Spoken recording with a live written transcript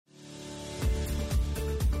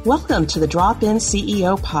Welcome to the Drop-In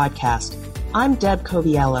CEO podcast. I'm Deb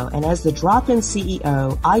Coviello, and as the Drop-In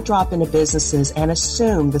CEO, I drop into businesses and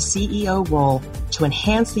assume the CEO role to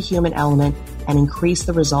enhance the human element and increase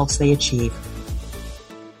the results they achieve.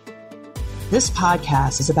 This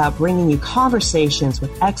podcast is about bringing you conversations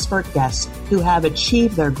with expert guests who have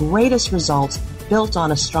achieved their greatest results built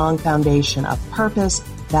on a strong foundation of purpose,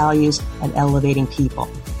 values, and elevating people.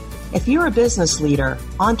 If you're a business leader,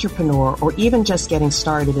 entrepreneur, or even just getting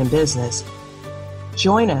started in business,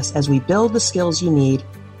 join us as we build the skills you need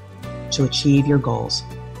to achieve your goals.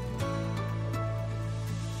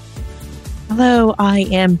 Hello, I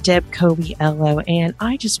am Deb Coviello, and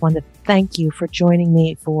I just want to thank you for joining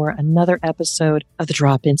me for another episode of the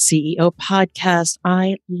Drop-In CEO podcast.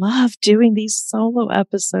 I love doing these solo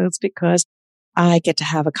episodes because I get to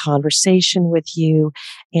have a conversation with you.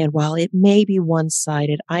 And while it may be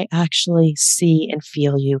one-sided, I actually see and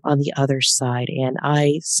feel you on the other side. And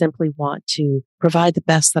I simply want to provide the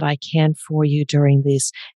best that I can for you during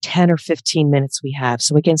these 10 or 15 minutes we have.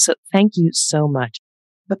 So again, thank you so much.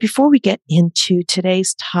 But before we get into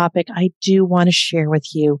today's topic, I do want to share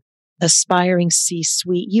with you, aspiring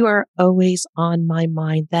C-suite, you are always on my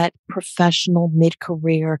mind, that professional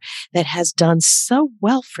mid-career that has done so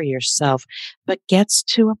well for yourself, but gets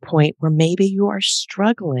to a point where maybe you are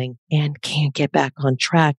struggling and can't get back on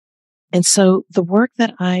track. And so the work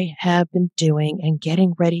that I have been doing and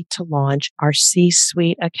getting ready to launch, our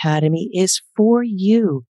C-Suite Academy, is for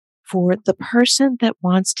you. For the person that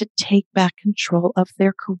wants to take back control of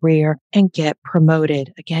their career and get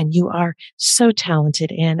promoted. Again, you are so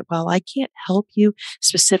talented. And while I can't help you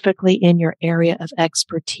specifically in your area of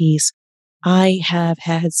expertise, I have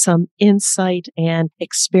had some insight and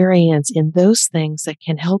experience in those things that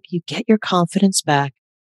can help you get your confidence back,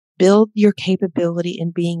 build your capability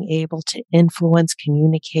in being able to influence,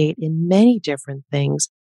 communicate in many different things,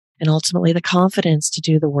 and ultimately the confidence to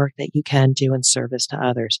do the work that you can do in service to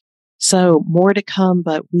others. So more to come,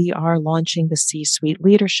 but we are launching the C-Suite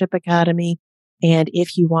Leadership Academy. And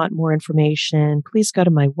if you want more information, please go to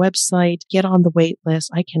my website, get on the wait list.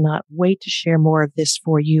 I cannot wait to share more of this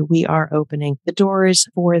for you. We are opening the doors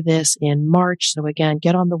for this in March. So again,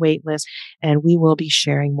 get on the wait list and we will be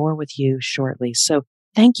sharing more with you shortly. So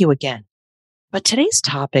thank you again. But today's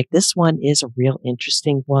topic, this one is a real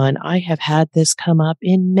interesting one. I have had this come up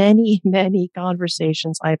in many, many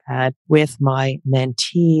conversations I've had with my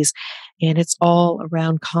mentees, and it's all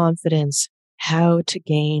around confidence, how to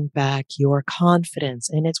gain back your confidence.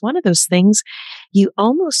 And it's one of those things you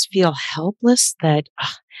almost feel helpless that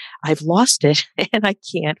I've lost it and I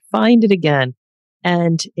can't find it again.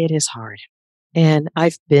 And it is hard. And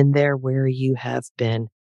I've been there where you have been.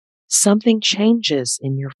 Something changes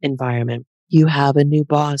in your environment. You have a new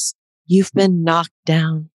boss. You've been knocked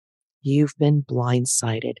down. You've been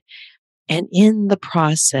blindsided. And in the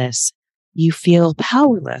process, you feel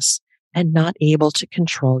powerless and not able to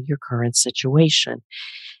control your current situation.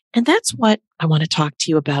 And that's what I want to talk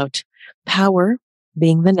to you about. Power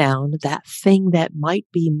being the noun, that thing that might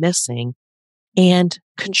be missing, and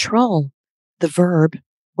control, the verb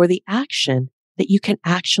or the action that you can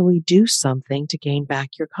actually do something to gain back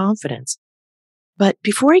your confidence. But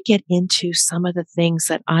before I get into some of the things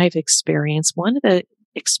that I've experienced, one of the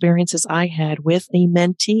experiences I had with a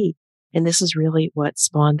mentee, and this is really what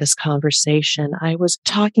spawned this conversation. I was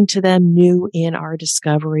talking to them new in our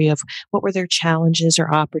discovery of what were their challenges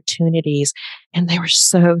or opportunities. And they were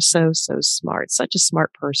so smart, such a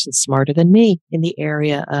smart person, smarter than me in the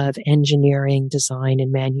area of engineering, design,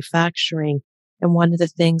 and manufacturing. And one of the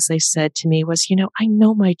things they said to me was, I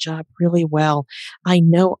know my job really well. I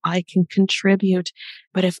know I can contribute,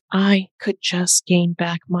 but if I could just gain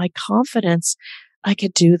back my confidence, I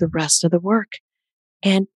could do the rest of the work.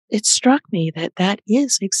 And it struck me that that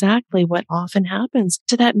is exactly what often happens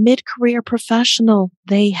to that mid-career professional.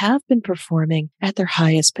 They have been performing at their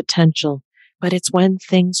highest potential, but it's when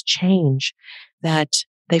things change that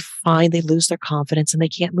they find they lose their confidence and they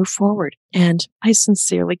can't move forward. And I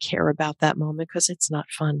sincerely care about that moment because it's not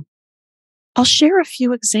fun. I'll share a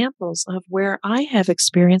few examples of where I have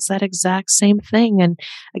experienced that exact same thing. And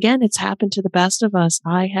again, it's happened to the best of us.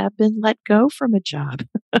 I have been let go from a job.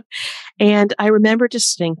 And I remember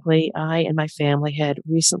distinctly, I and my family had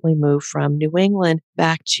recently moved from New England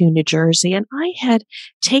back to New Jersey. And I had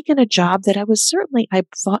taken a job that I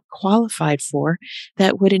thought qualified for,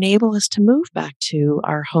 that would enable us to move back to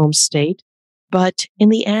our home state. But in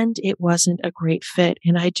the end, it wasn't a great fit.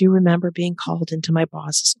 And I do remember being called into my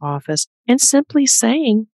boss's office and simply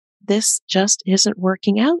saying, this just isn't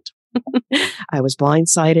working out. I was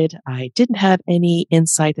blindsided. I didn't have any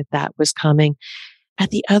insight that that was coming. At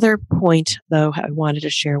the other point, though, I wanted to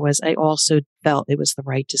share was I also felt it was the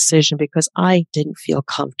right decision because I didn't feel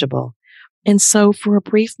comfortable. And so for a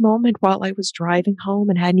brief moment while I was driving home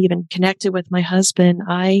and hadn't even connected with my husband,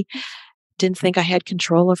 I didn't think I had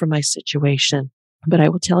control over my situation. But I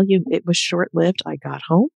will tell you, it was short lived. I got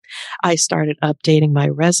home. I started updating my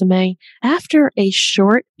resume after a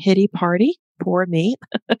short pity party. Poor me.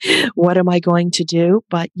 What am I going to do?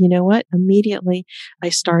 But you know what? Immediately I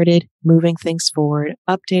started moving things forward,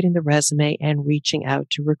 updating the resume and reaching out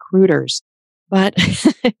to recruiters. But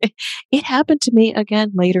it happened to me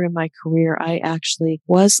again later in my career. I actually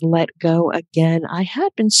was let go again. I had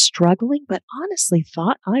been struggling, but honestly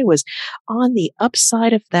thought I was on the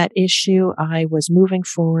upside of that issue. I was moving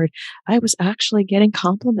forward. I was actually getting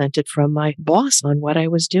complimented from my boss on what I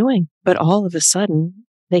was doing. But all of a sudden,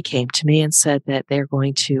 they came to me and said that they're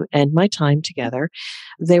going to end my time together.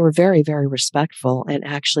 They were very, very respectful and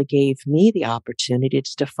actually gave me the opportunity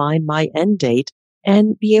to define my end date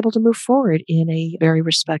and be able to move forward in a very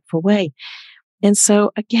respectful way. And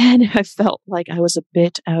so again, I felt like I was a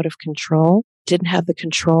bit out of control, didn't have the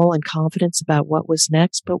control and confidence about what was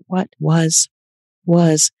next, but what was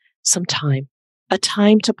some time, a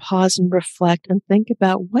time to pause and reflect and think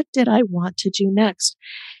about what did I want to do next?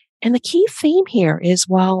 And the key theme here is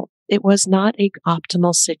while it was not an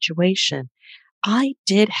optimal situation, I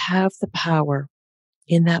did have the power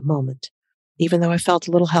in that moment. Even though I felt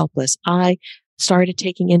a little helpless, I started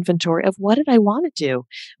taking inventory of what did I want to do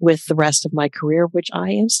with the rest of my career, which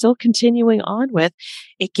I am still continuing on with.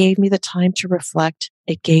 It gave me the time to reflect.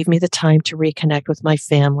 It gave me the time to reconnect with my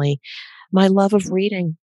family, my love of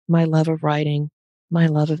reading, my love of writing, my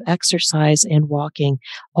love of exercise and walking,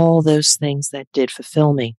 all those things that did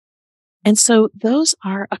fulfill me. And so those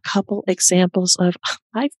are a couple examples of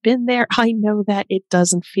I've been there. I know that it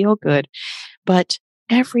doesn't feel good, but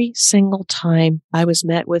every single time I was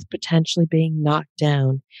met with potentially being knocked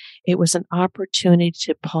down, it was an opportunity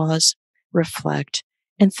to pause, reflect,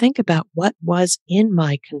 and think about what was in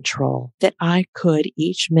my control that I could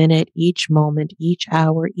each minute, each moment, each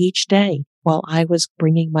hour, each day while I was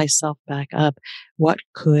bringing myself back up. What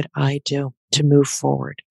could I do to move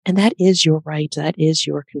forward? And that is your right. That is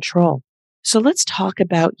your control. So let's talk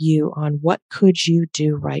about you on what could you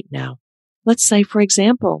do right now. Let's say, for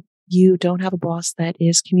example, you don't have a boss that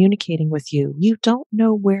is communicating with you. You don't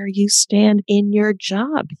know where you stand in your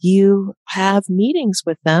job. You have meetings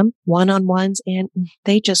with them, one-on-ones, and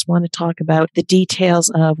they just want to talk about the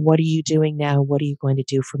details of what are you doing now? What are you going to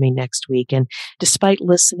do for me next week? And despite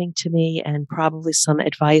listening to me and probably some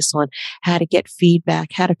advice on how to get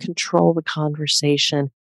feedback, how to control the conversation,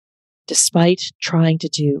 despite trying to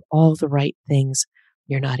do all the right things,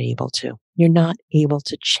 you're not able to. You're not able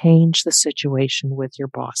to change the situation with your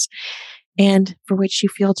boss, and for which you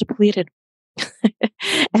feel depleted.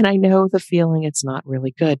 And I know the feeling, it's not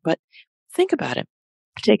really good, but think about it.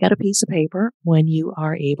 Take out a piece of paper when you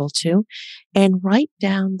are able to and write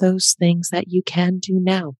down those things that you can do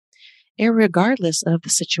now, irregardless of the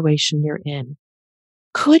situation you're in.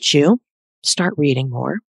 Could you start reading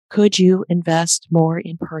more? Could you invest more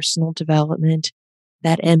in personal development,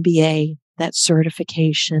 that MBA, that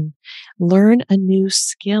certification, learn a new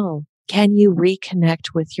skill? Can you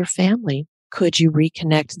reconnect with your family? Could you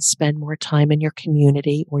reconnect and spend more time in your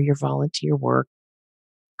community or your volunteer work?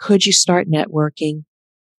 Could you start networking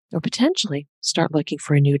or potentially start looking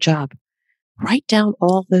for a new job? Write down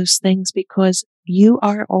all those things because you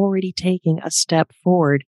are already taking a step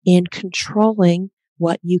forward in controlling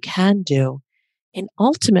what you can do and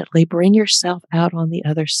ultimately bring yourself out on the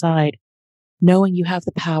other side, knowing you have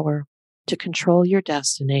the power to control your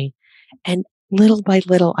destiny. And little by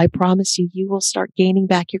little, I promise you, you will start gaining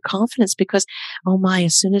back your confidence because, oh my,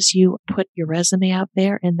 as soon as you put your resume out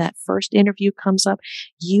there and that first interview comes up,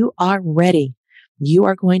 you are ready. You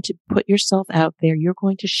are going to put yourself out there. You're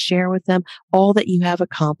going to share with them all that you have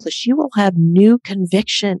accomplished. You will have new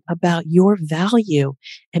conviction about your value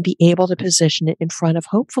and be able to position it in front of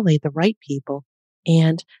hopefully the right people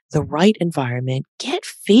and the right environment. Get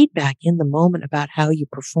feedback in the moment about how you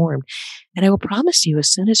performed. And I will promise you, as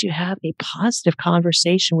soon as you have a positive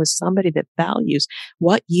conversation with somebody that values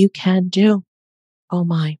what you can do, oh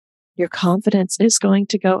my, your confidence is going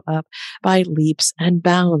to go up by leaps and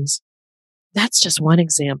bounds. That's just one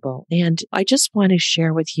example. And I just want to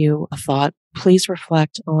share with you a thought. Please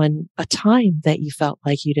reflect on a time that you felt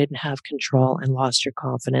like you didn't have control and lost your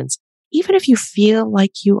confidence. Even if you feel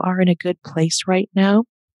like you are in a good place right now,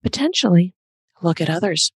 potentially look at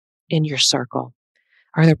others in your circle.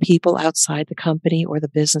 Are there people outside the company or the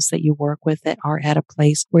business that you work with that are at a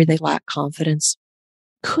place where they lack confidence?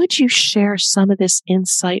 Could you share some of this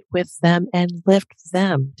insight with them and lift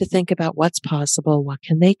them to think about what's possible, what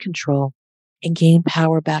can they control, and gain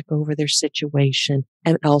power back over their situation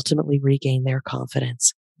and ultimately regain their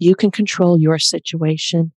confidence? You can control your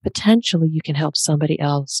situation. Potentially, you can help somebody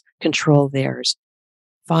else control theirs.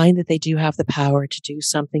 Find that they do have the power to do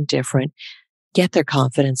something different, get their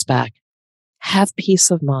confidence back, have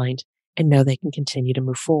peace of mind, and know they can continue to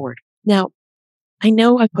move forward. Now, I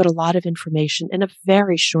know I put a lot of information in a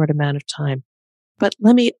very short amount of time, but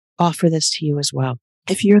let me offer this to you as well.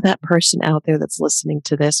 If you're that person out there that's listening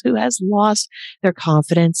to this who has lost their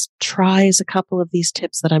confidence, tries a couple of these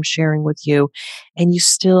tips that I'm sharing with you, and you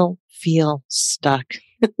still feel stuck,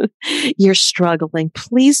 you're struggling,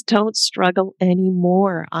 please don't struggle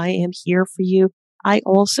anymore. I am here for you. I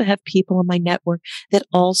also have people in my network that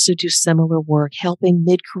also do similar work, helping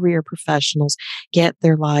mid-career professionals get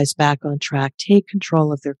their lives back on track, take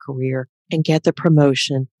control of their career, and get the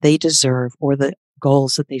promotion they deserve or the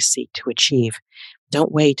goals that they seek to achieve.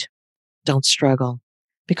 Don't wait. Don't struggle.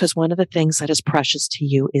 Because one of the things that is precious to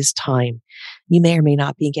you is time. You may or may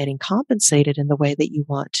not be getting compensated in the way that you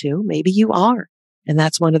want to. Maybe you are. And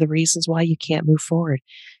that's one of the reasons why you can't move forward.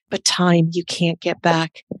 But time you can't get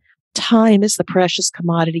back. Time is the precious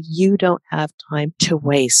commodity. You don't have time to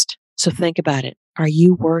waste. So think about it. Are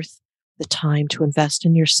you worth the time to invest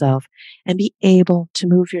in yourself and be able to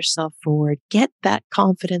move yourself forward? Get that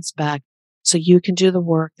confidence back so you can do the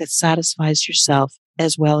work that satisfies yourself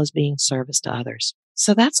as well as being service to others.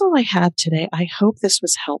 So that's all I have today. I hope this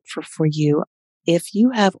was helpful for you. If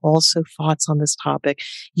you have also thoughts on this topic,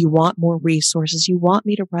 you want more resources, you want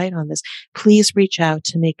me to write on this, please reach out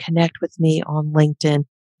to me, connect with me on LinkedIn.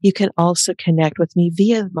 You can also connect with me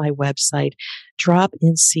via my website,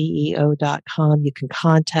 dropinceo.com. You can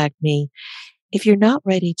contact me. If you're not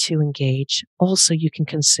ready to engage, also you can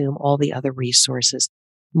consume all the other resources.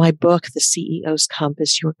 My book, The CEO's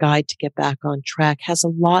Compass, Your Guide to Get Back on Track, has a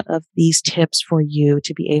lot of these tips for you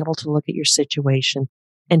to be able to look at your situation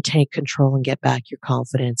and take control and get back your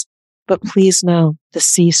confidence. But please know the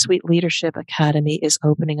C-Suite Leadership Academy is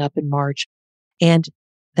opening up in March, and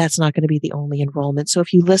that's not going to be the only enrollment. So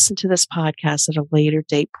if you listen to this podcast at a later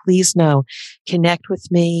date, please know, connect with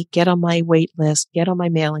me, get on my wait list, get on my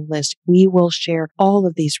mailing list. We will share all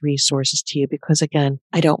of these resources to you because, again,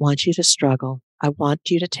 I don't want you to struggle. I want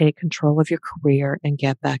you to take control of your career and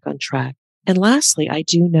get back on track. And lastly, I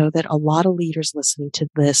do know that a lot of leaders listening to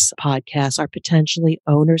this podcast are potentially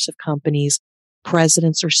owners of companies,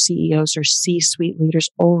 presidents or CEOs or C-suite leaders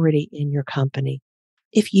already in your company.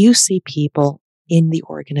 If you see people in the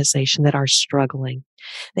organization that are struggling,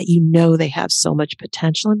 that you know they have so much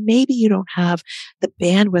potential, and maybe you don't have the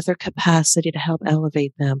bandwidth or capacity to help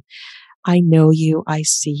elevate them, I know you, I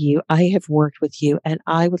see you, I have worked with you, and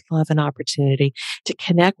I would love an opportunity to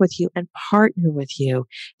connect with you and partner with you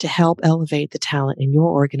to help elevate the talent in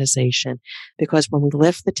your organization. Because when we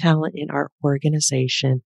lift the talent in our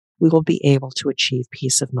organization, we will be able to achieve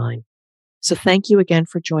peace of mind. So thank you again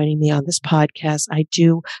for joining me on this podcast. I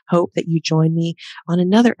do hope that you join me on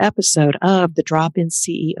another episode of the Drop-In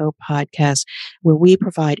CEO podcast, where we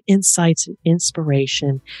provide insights and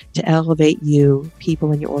inspiration to elevate you,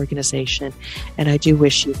 people in your organization. And I do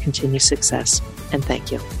wish you continued success. And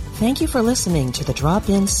thank you. Thank you for listening to the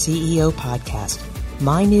Drop-In CEO podcast.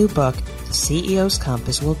 My new book, The CEO's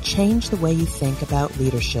Compass, will change the way you think about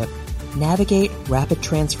leadership, navigate rapid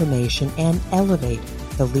transformation, and elevate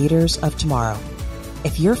the leaders of tomorrow.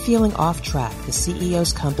 If you're feeling off track, the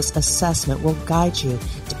CEO's Compass assessment will guide you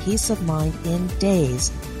to peace of mind in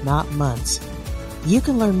days, not months. You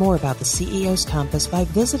can learn more about the CEO's Compass by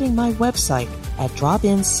visiting my website at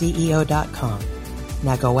dropinceo.com.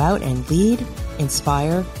 Now go out and lead,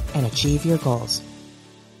 inspire, and achieve your goals.